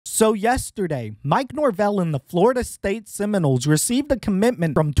So yesterday, Mike Norvell and the Florida State Seminoles received a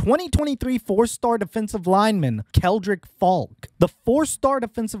commitment from 2023 four-star defensive lineman Keldric Faulk. The four-star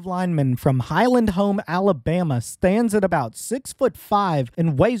defensive lineman from Highland Home, Alabama stands at about 6'5"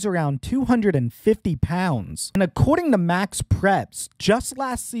 and weighs around 250 pounds. And according to Max Preps, just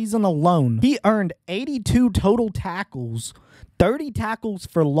last season alone, he earned 82 total tackles, 30 tackles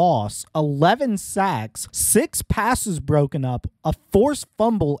for loss, 11 sacks, 6 passes broken up, a forced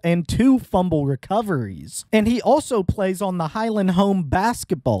fumble, and 2 fumble recoveries. And he also plays on the Highland Home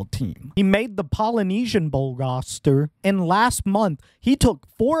basketball team. He made the Polynesian Bowl roster, and last month, he took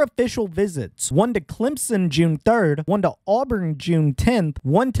 4 official visits, one to Clemson June 3rd, one to Auburn June 10th,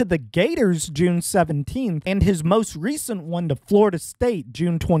 one to the Gators June 17th, and his most recent one to Florida State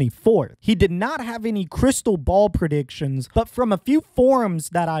June 24th. He did not have any crystal ball predictions, but from a few forums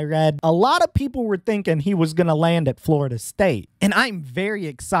that I read, a lot of people were thinking he was going to land at Florida State. And I'm very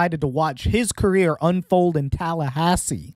excited to watch his career unfold in Tallahassee.